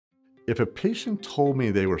If a patient told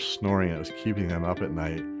me they were snoring and it was keeping them up at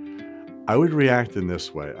night, I would react in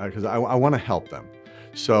this way because I want to help them.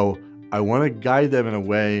 So I want to guide them in a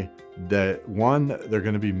way that, one, they're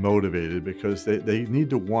going to be motivated because they need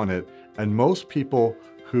to want it. And most people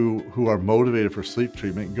who are motivated for sleep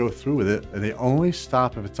treatment go through with it, and they only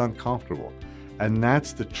stop if it's uncomfortable. And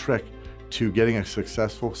that's the trick to getting a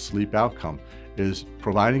successful sleep outcome, is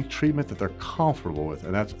providing treatment that they're comfortable with,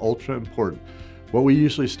 and that's ultra important. What we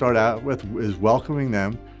usually start out with is welcoming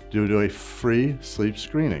them to do a free sleep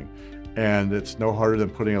screening. And it's no harder than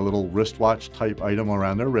putting a little wristwatch type item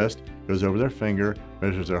around their wrist, goes over their finger,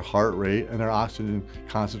 measures their heart rate and their oxygen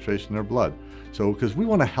concentration in their blood. So, because we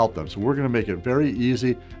want to help them, so we're going to make it very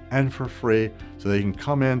easy and for free so they can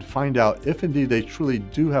come in, find out if indeed they truly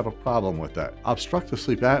do have a problem with that. Obstructive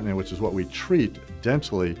sleep apnea, which is what we treat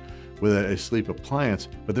dentally with a sleep appliance,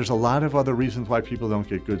 but there's a lot of other reasons why people don't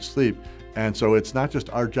get good sleep. And so it's not just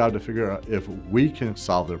our job to figure out if we can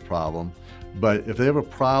solve their problem, but if they have a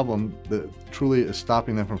problem that truly is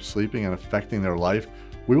stopping them from sleeping and affecting their life,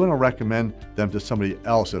 we want to recommend them to somebody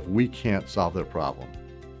else if we can't solve their problem.